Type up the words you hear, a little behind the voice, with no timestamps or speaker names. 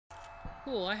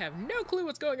Cool, I have no clue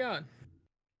what's going on.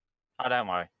 Oh, don't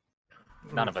worry.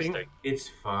 None of us do. It's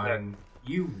fine.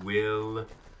 Yeah. You will.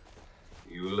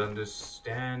 You'll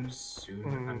understand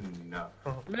soon enough.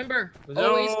 Remember,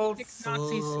 always pick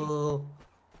Nazis.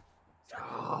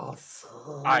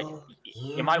 Alright,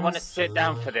 you might want to sit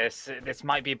down for this. This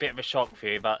might be a bit of a shock for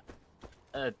you, but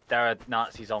there are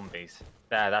Nazi zombies.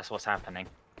 That's what's happening.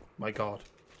 My God.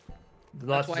 The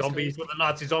Nazi zombies were the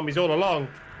Nazi zombies all along.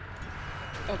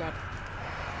 Oh God.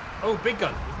 Oh, big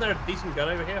gun. Isn't there a decent gun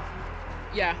over here?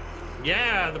 Yeah.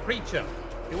 Yeah, the preacher.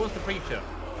 Who was the preacher?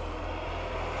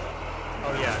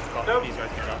 Oh yeah, it's got these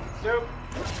guys get up. Nope.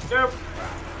 Nope.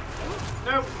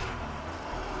 Nope.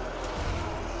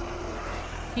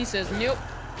 He says nope.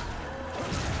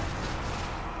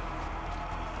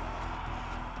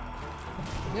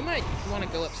 We might want to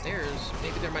go upstairs.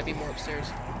 Maybe there might be more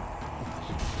upstairs.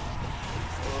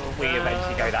 We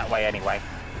eventually go that way anyway.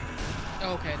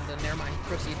 Okay, then never mind.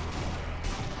 Proceed.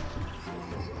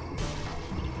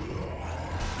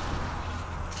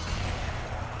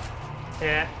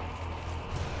 Yeah.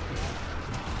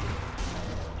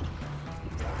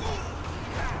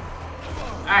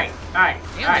 Hey.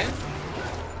 Damn,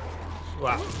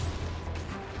 Wow.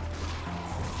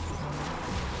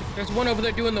 There's one over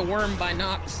there doing the worm by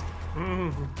Nox.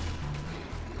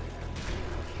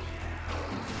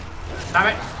 Stop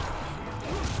it.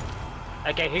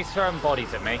 Okay, he's throwing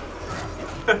bodies at me.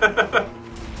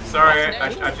 Sorry,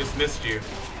 I just missed you.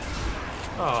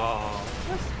 Oh,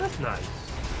 that's nice.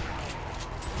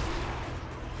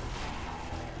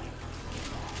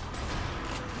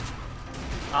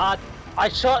 I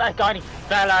shot that guy and he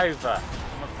fell over.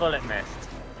 My bullet missed.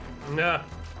 No.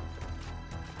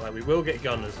 Right, we will get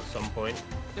gunners at some point.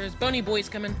 There's Bunny Boys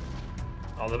coming.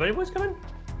 Are the Bunny Boys coming?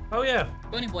 Oh yeah.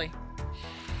 Bunny Boy.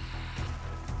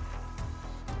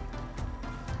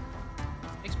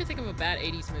 Makes me think of a bad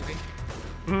 80s movie.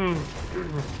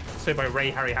 Say by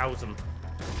Ray Harryhausen.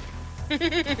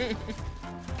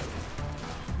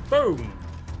 Boom.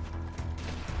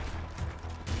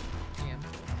 Damn.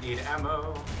 Need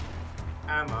ammo.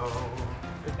 Ammo.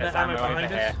 Is There's there ammo ammo behind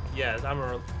over us? here. Yeah, there's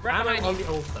ammo. Right Ammo behind on you.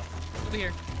 the altar. Over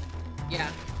here. Yeah,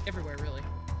 everywhere, really.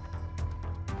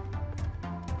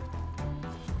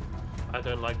 I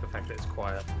don't like the fact that it's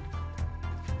quiet.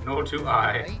 Nor do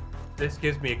I. Right? This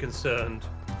gives me a concerned.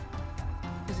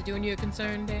 Is it doing you a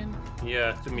concern, Dan?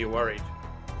 Yeah, it's doing me worried.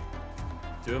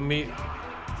 Doing me.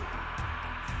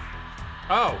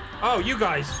 Oh, you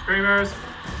guys. Screamers.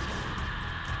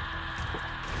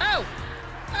 Oh!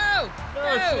 Oh!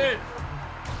 Oh, no! shit.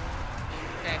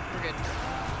 Okay, we're good.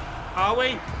 Are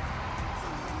we?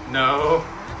 No.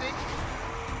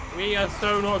 We are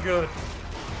so not good.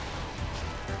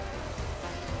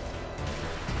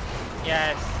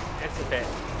 Yeah, it's a bit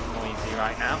noisy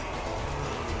right now.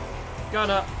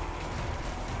 Gunner.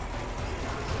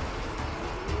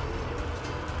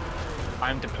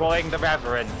 I'm deploying the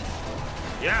Reverend.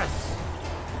 Yes.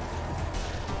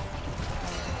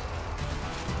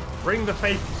 Bring the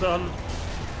faith, son.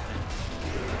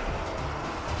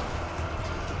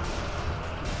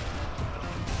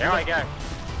 Here I go.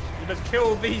 You must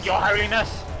kill these. Your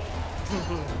Holiness.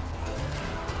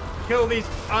 Kill these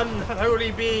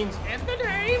unholy beings in the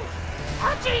name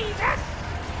of Jesus.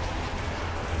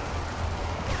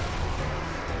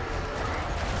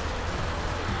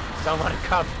 Someone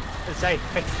come and save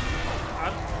me.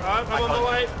 I'm on the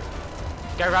way.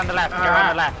 Go around the left, go around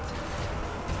the left.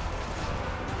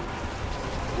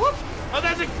 Whoop. Oh,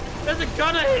 there's a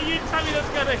gunner here. You didn't tell me there's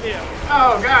a gunner here.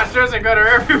 Oh gosh, there's a gunner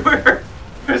everywhere.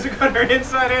 There's a gunner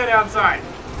inside and outside.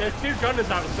 There's two gunners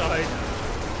outside.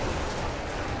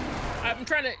 I'm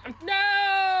trying to.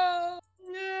 No!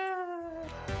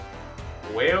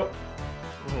 Well.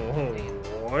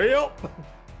 Well.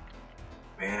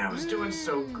 Man, I was doing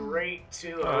so great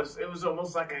too. It was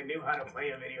almost like I knew how to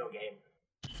play a video game.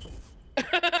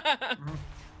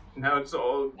 Now it's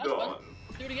all gone. Fun.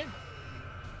 Let's do it again.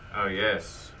 Oh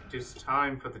yes, it is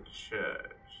time for the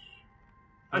church.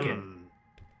 Again.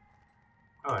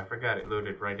 Oh, I forgot it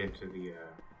loaded right into the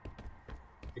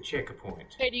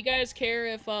checkpoint. Hey, do you guys care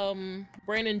if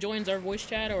Brandon joins our voice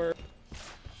chat or?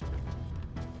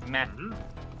 Meh.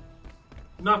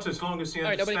 Not as long as he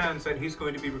Alright, understands that he's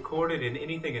going to be recorded in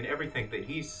anything and everything that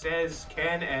he says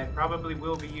can and probably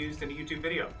will be used in a YouTube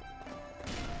video.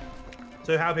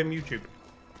 So have him YouTube.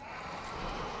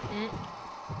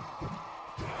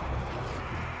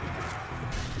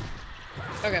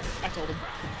 Okay, I told him.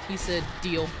 He said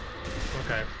deal.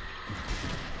 Okay.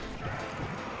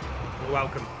 You're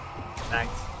welcome.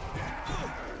 Thanks.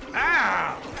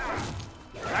 Ah!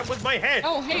 That was my head.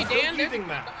 Oh, hey, Dan. There's using a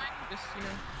that. behind you, just, you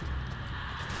know.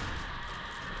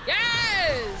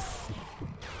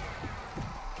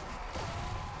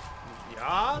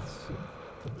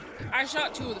 I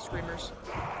shot 2 of the screamers.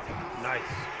 Nice.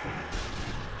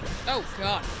 Oh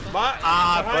god.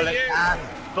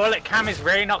 Bullet cam is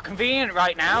really not convenient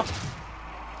right now.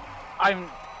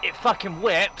 It fucking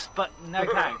whips, but no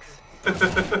thanks.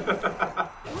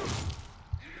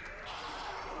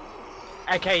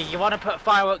 Okay, you want to put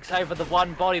fireworks over the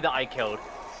one body that I killed?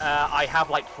 I have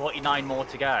like 49 more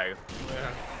to go. Yeah.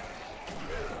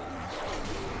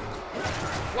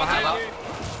 What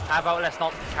How about let's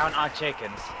not count our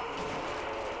chickens?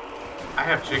 I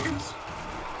have chickens.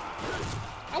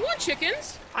 I want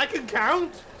chickens. I can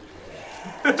count.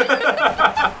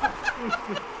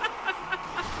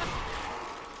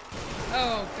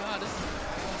 Oh god, this is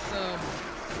awesome.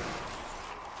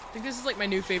 I think this is like my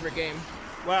new favorite game.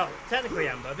 Well, technically,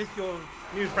 Amber, this is your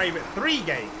new favorite 3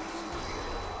 games.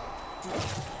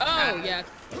 Oh yeah.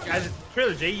 As a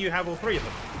trilogy, you have all 3 of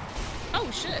them. Oh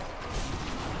shit.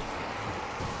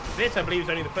 This, I believe, is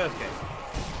only the first game.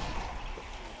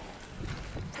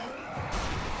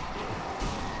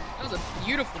 That was a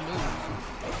beautiful move.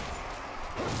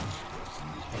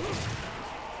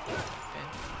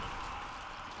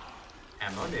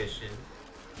 Ammunition.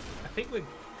 I think we're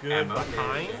good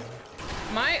behind.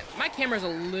 My camera's a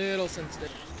little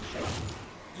sensitive.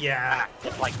 Yeah.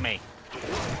 Like me.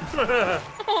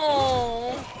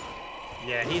 Oh.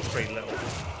 Yeah, he's pretty little.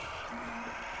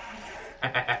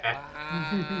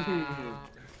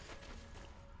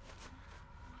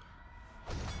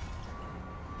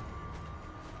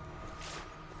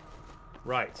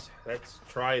 Right, let's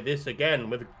try this again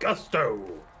with gusto.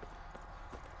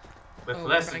 With Oh,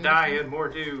 less we're to trying die to- and more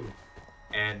do.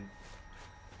 And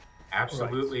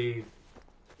absolutely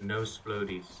no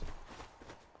splodies.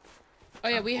 Oh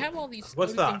yeah, we have all these.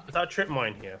 What's little that? things- Is that a trip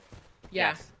mine here? Yeah.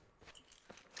 Yes.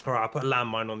 Alright, I'll put a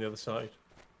landmine on the other side.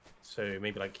 So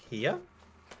maybe like here?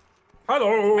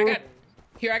 Hello!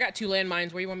 I got 2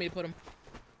 landmines. Where do you want me to put them?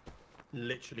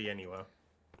 Literally anywhere.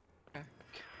 Okay.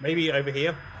 Maybe over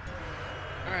here?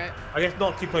 All right. I guess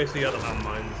not too close to the other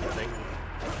landmines, I think.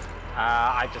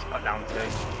 I just put down 2.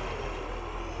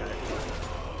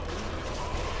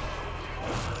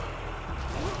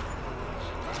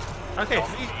 Okay. Okay,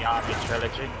 so these... The Army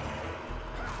Trilogy.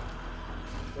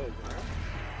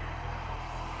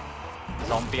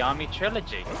 Zombie Army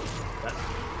Trilogy.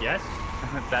 Yes?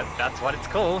 That's what it's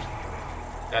called.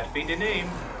 That be the name.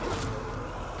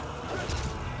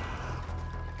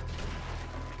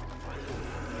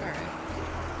 All right.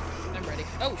 I'm ready.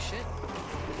 Oh shit.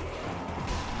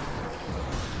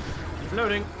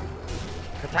 Loading.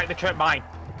 Protect the trip mine.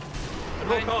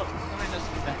 At all costs. Behind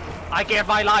us. I give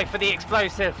my life for the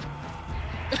explosive.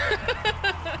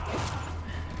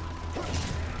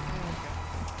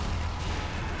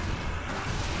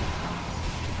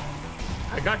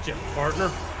 I got you, partner.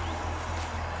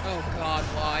 Oh god,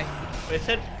 why? It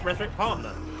said resurrect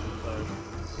partner. So,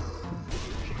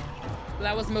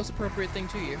 That was the most appropriate thing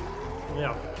to you.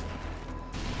 yeah.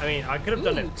 I mean, I could have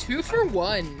done Ooh, it. 2 for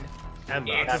 1.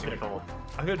 Amber, Yeah, I That'd could be cool.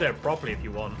 have done it properly if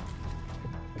you want.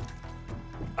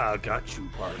 I got you,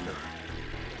 partner.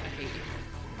 I hate you.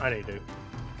 I know you do.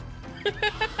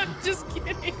 Just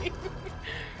kidding.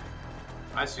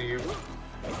 I see you.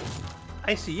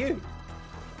 I see you.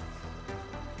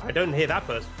 I don't hear that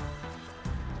person.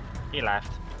 He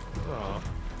left. Aw.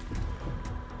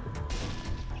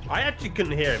 I actually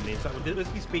couldn't hear him. Was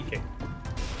he speaking?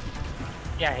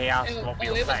 Yeah, he asked Oh, what we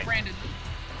it were was playing. Brandon.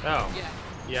 Oh. Yeah.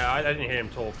 Yeah, I didn't hear him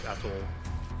talk at all.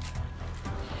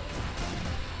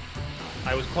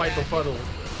 I was quite Yeah. befuddled.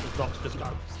 Nox just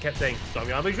kept saying,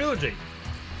 Zombie Army Trilogy.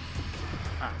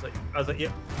 I was like,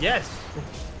 yeah, yes.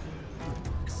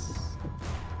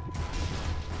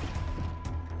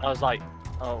 I was like,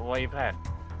 oh, what are you playing?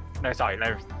 No, sorry,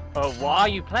 no. Oh, what are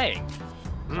you playing?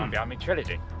 Zombie Army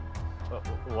Trilogy.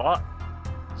 What?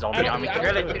 Zombie Army I don't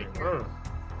Trilogy. Oh.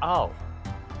 Oh.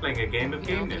 Playing a game of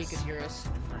You know, he gameness. could hear us.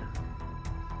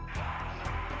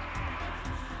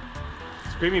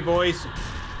 Screamy boys.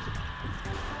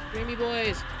 Dreamy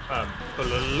boys.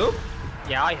 Look.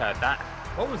 Yeah, I heard that.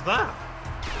 What was that?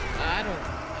 I don't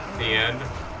The end.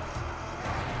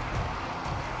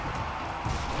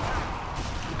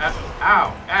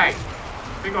 Ow! Hey!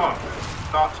 Be gone.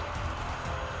 Thought.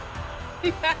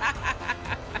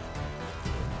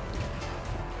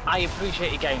 I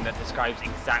appreciate a game that describes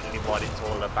exactly what it's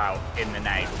all about in the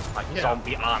name, like Yeah.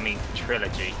 Zombie Army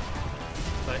Trilogy.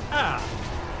 Like,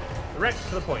 direct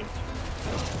to the point.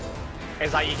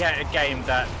 It's like you get a game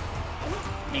that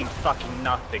means fucking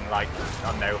nothing, like, I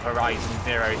don't know, Horizon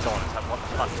Zero Dawn. It's like, what the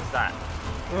fuck is that?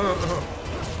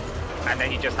 And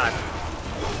then you just have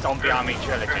Zombie Army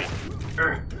Trilogy.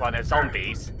 Well, there's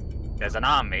zombies, there's an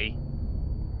army,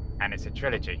 and it's a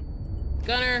trilogy.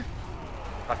 Gunner.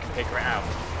 If I can figure it out.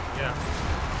 Yeah.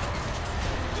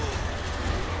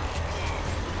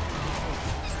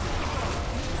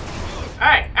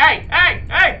 Hey!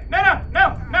 No!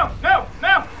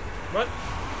 What? Hey,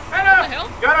 What no! the hell?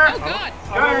 Gunner! Oh God.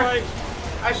 I'm alright.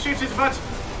 I shoot his butt.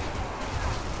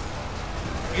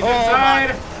 He's Oh,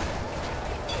 inside.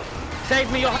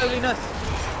 Save me, Your Holiness!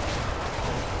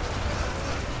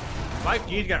 Mike,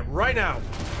 you need to get right now.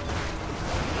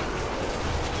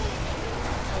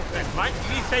 Okay, Mike,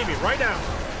 you need to save me right now.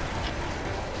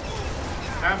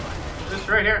 Just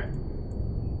right here.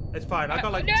 It's fine. I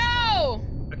got like. No!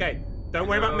 Okay, don't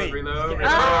worry about me. Reload.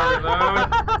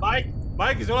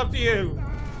 Mike, it's all up to you.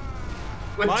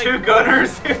 With Mike. 2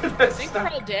 gunners, I think we're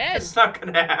all dead. it's not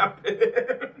gonna happen.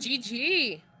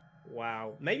 GG.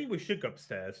 Wow. Maybe we should go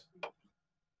upstairs.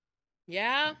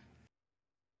 Yeah.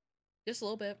 Just a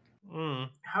little bit.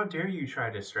 How dare you try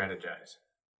to strategize?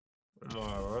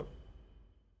 Alright.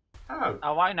 Oh,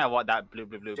 Oh, I know what that bloop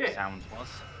bloop bloop Shit. sound was.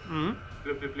 bloop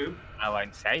bloop bloop. I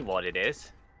won't say what it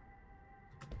is.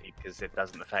 Because it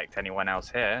doesn't affect anyone else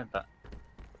here, but...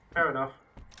 Fair enough.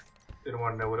 Didn't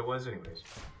want to know what it was anyways.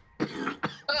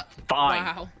 Fine.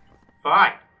 Wow.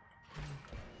 Fine.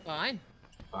 Fine.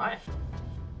 Fine.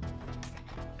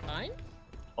 Fine.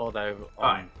 Although,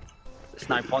 Fine.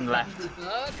 snipe on left,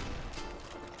 Look.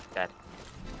 dead.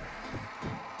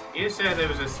 You said there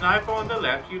was a sniper on the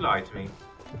left. You lied to me.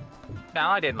 No,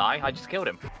 I didn't lie. I just killed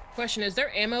him. Question, is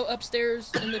there ammo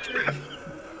upstairs in the church?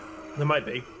 There might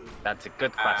be. That's a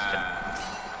good question.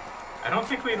 I don't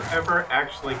think we've ever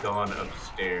actually gone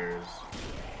upstairs.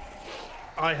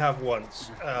 I have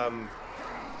once. I'm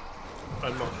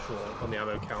not sure on the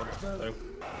ammo count though.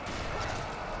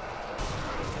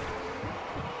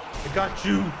 I got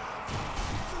you.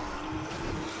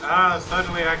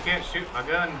 Suddenly I can't shoot my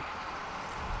gun.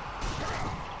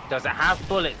 Does it have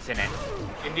bullets in it?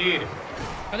 Indeed.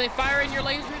 Are they firing your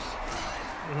lasers?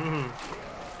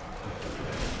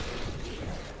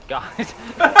 Guys,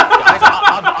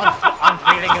 I'm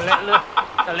feeling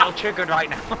a little triggered right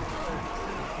now.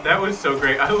 That was so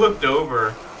great. I looked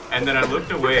over, and then I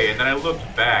looked away, and then I looked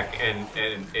back, and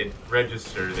it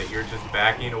registered that you're just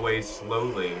backing away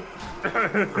slowly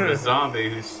from a zombie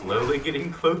who's slowly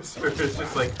getting closer. It's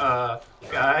just like,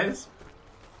 guys,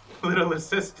 little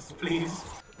assistance, please.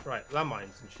 Right,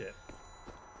 landmines and shit.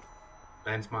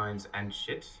 Landmines and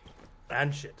shit.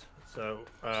 And shit. So,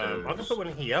 I'm gonna put one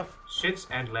in here. Shits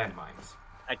and landmines.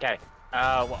 Okay,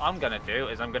 what I'm gonna do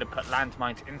is I'm gonna put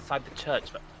landmines inside the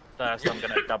church, but first I'm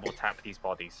gonna double tap these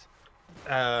bodies.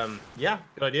 Yeah,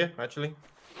 good idea, actually.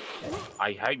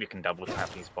 I hope you can double tap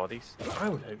these bodies. I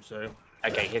would hope so.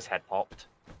 Okay, his head popped.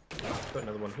 Put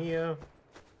another one here.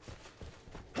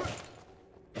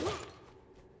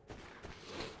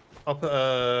 I'll put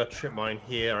a trip mine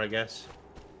here, I guess.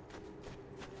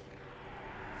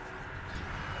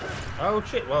 Oh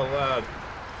shit, well,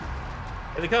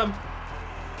 here they come.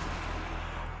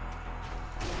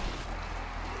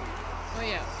 Oh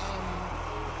yeah.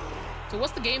 So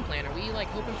what's the game plan? Are we like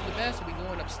hoping for the best? Are we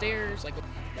going upstairs? Like.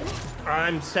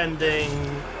 I'm sending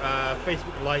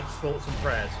Facebook likes, thoughts, and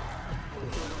prayers.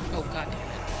 Oh god damn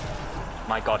it.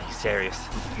 My god, he's serious.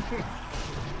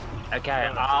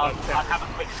 Okay, I'll have a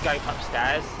quick scope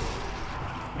upstairs.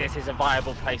 This is a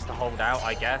viable place to hold out,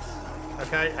 I guess.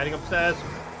 Okay, heading upstairs.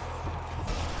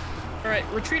 Alright,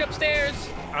 retreat upstairs.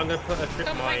 I'm gonna put a trip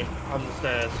Come mine on the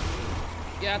stairs.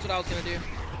 Yeah, that's what I was gonna do.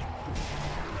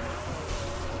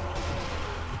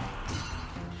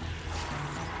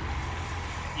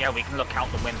 Yeah, we can look out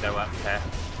the window up there.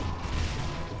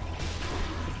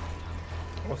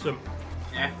 Awesome.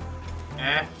 Eh.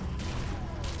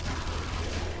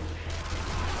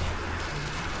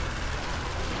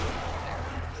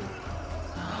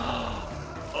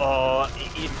 Oh,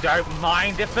 you don't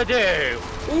mind if I do?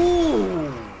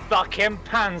 Ooh! Fucking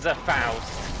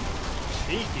Panzerfaust.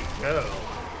 Cheeky girl.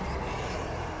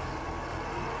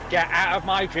 Get out of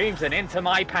my dreams and into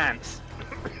my pants.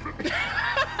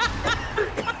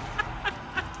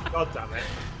 God damn it.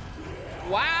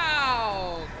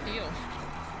 Wow. Deal.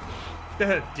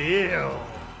 The deal.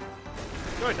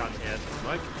 Go down here,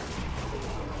 Mike.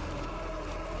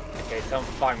 Okay,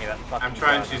 someone find me that fucking I'm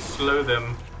trying gun. to slow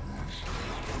them.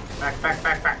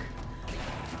 Back.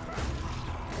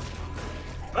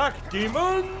 Back,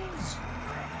 demons!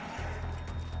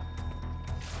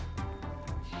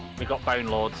 We got Bone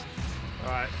Lords.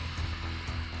 Alright.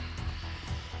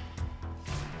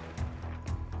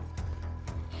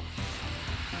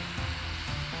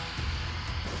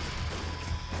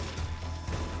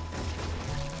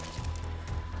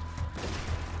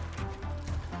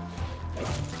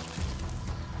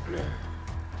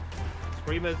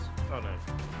 screamers. Oh no.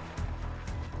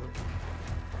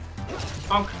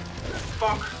 Bonk.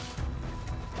 Bonk.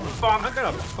 Bonk. I'm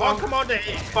gonna Bonk. bonk him on the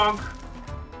head. Bonk.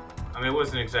 I mean, it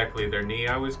wasn't exactly their knee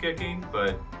I was kicking,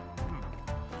 but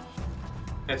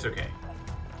that's okay.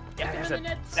 Yeah,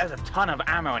 there's a ton of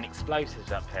ammo and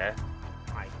explosives up here.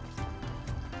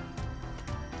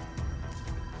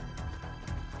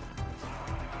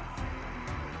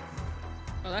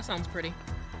 Oh, that sounds pretty.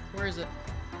 Where is it?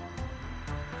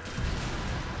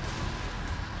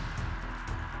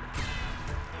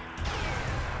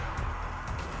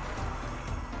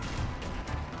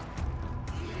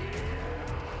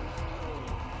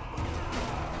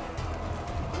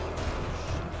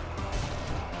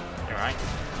 You alright?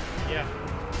 Yeah.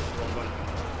 Wrong one.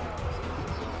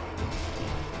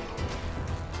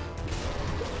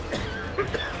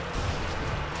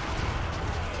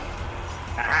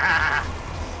 Ah!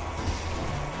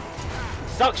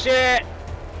 Suck shit!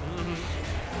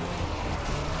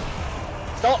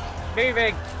 Stop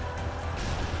moving!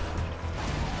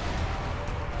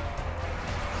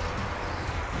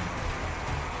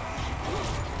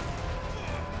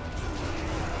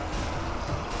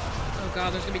 Oh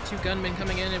god, there's gonna be 2 gunmen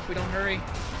coming in if we don't hurry.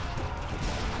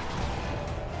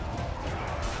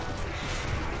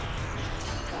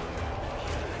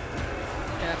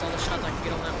 Yeah, that's all the shots I can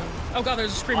get on that one. Oh god,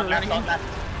 there's a screamer running in.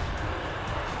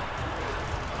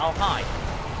 Oh, hi.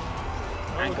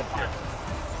 And good plan.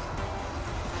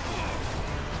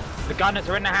 The gunners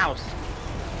are in the house.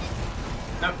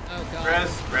 No. Oh god.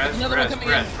 Rest. There's another one coming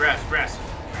in. Rest.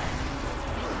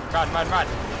 Run, run, run.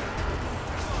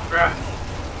 Bruh.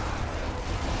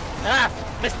 Ah!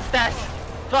 Missed the stairs!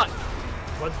 Fuck!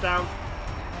 One's down.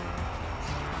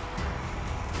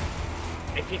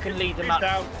 If you can lead them Two's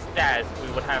down. upstairs,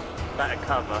 we would have better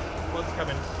cover. One's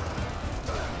coming.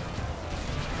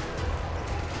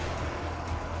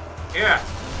 Yeah.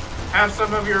 Have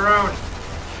some of your own.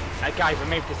 Guy,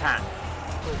 removed his hand.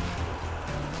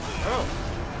 Oh.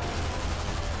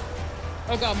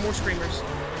 Oh god, more screamers.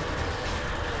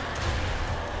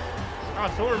 Oh,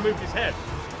 someone removed his head.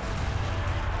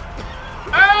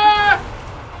 Ah!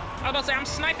 I was about to say, I'm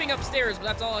sniping upstairs, but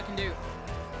that's all I can do.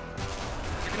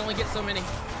 I can only get so many.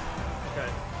 Okay.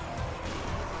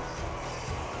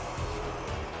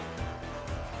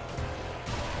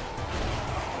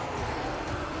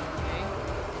 Okay.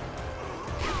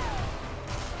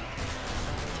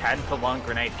 10 for 1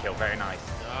 grenade kill, very nice.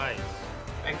 Nice.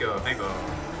 Thank you.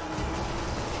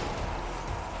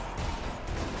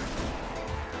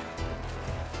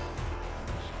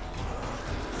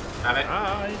 Have it.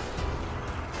 Nice.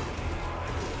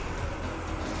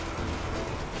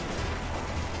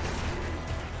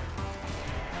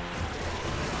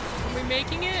 Are we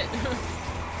making it?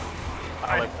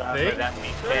 Oh, it's think that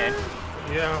means 10.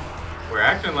 Yeah. We're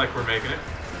acting like we're making it.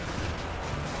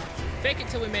 Fake it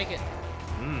till we make it.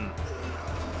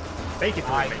 Fake it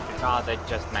till we I'd make it. rather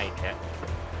just make it.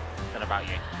 What about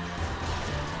you?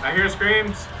 I hear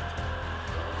screams.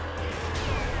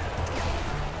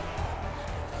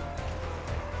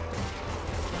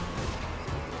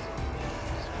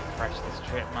 Fresh this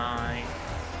trip mine.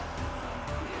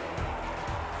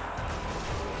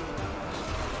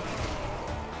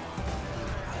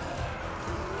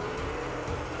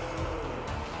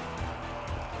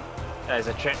 There's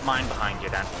a trip mine behind you,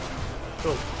 Dan.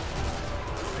 Cool.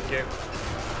 Thank you.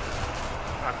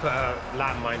 I put a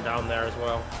landmine down there as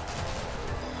well.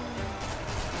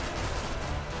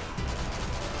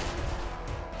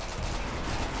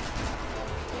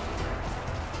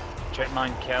 Trip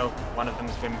mine kill. One of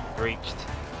them's been breached.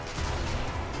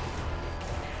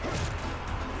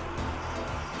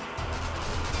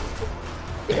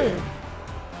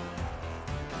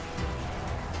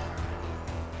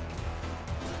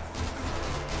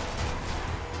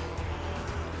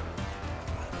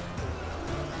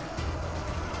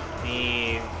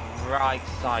 The right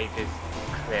side is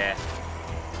clear.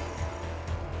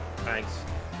 Thanks.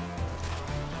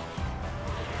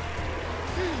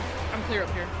 I'm clear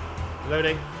up here.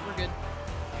 Loading. We're good.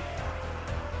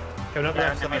 Coming up There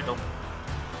left in the side. middle.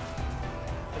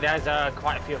 There's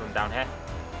quite a few of them down here.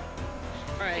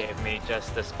 Alright. Give me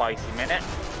just a spicy minute.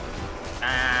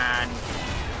 And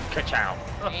ka-chow.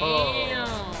 Damn.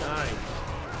 Nice.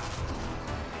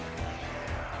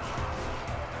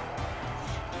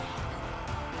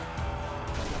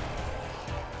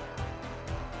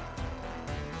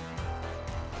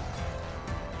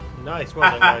 Nice, well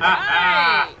done, guys.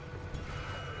 Alright.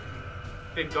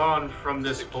 Be gone from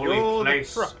this holy Secure the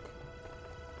place. truck.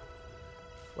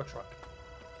 What truck?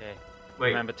 Okay. Wait,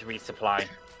 Remember to resupply.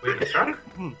 we have a truck?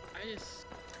 I just...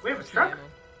 We have a truck?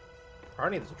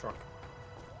 Apparently there's a truck.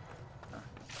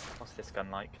 this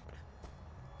gun like?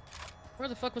 Where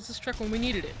the fuck was this truck when we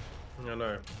needed it? I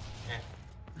know.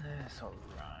 It's alright.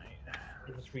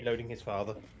 He was reloading his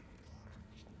father.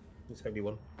 His only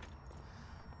one.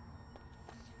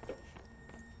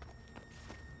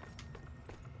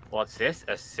 What's this?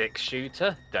 A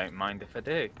 6-shooter? Don't mind if I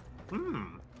do.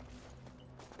 Hmm.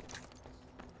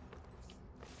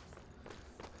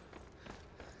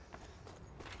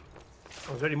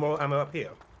 Oh, is there any more ammo up here?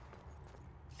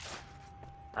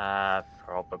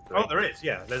 Probably. Oh, there is,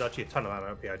 yeah. There's actually a ton of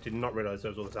ammo up here. I did not realise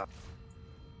there was all this ammo.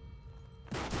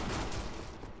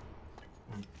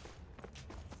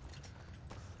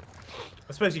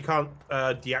 I suppose you can't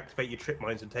deactivate your trip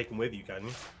mines and take them with you, can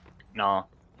you? No,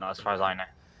 not as far as I know.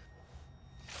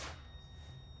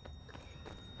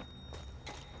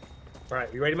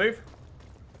 Right, you ready to move?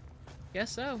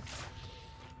 Guess so.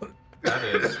 That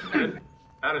is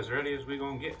about as ready as we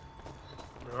gonna get.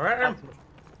 Alright.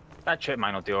 That trip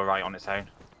mine will do alright on its own.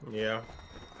 Yeah.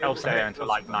 It'll stay there until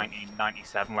like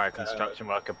 1997, where a construction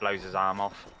worker blows his arm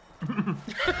off.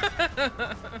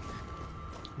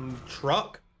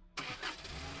 Truck?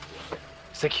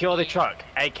 Secure the truck,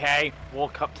 aka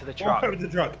walk up to the truck. Walk over to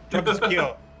the truck. Truck is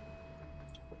secure.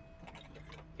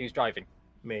 Who's driving?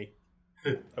 Me.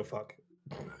 Oh, fuck.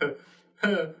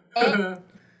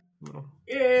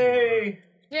 Yay!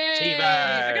 Yay!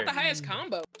 T-Bag. I got the highest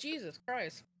combo. Jesus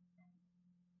Christ.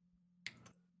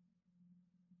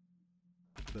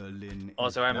 Berlin.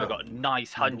 Also, Emma got a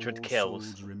nice 100 all kills.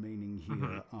 souls remaining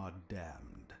here are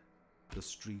damned. The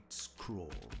streets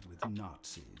crawl with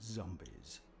Nazi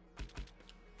zombies.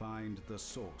 Find the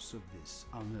source of this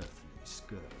unearthly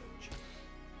scourge.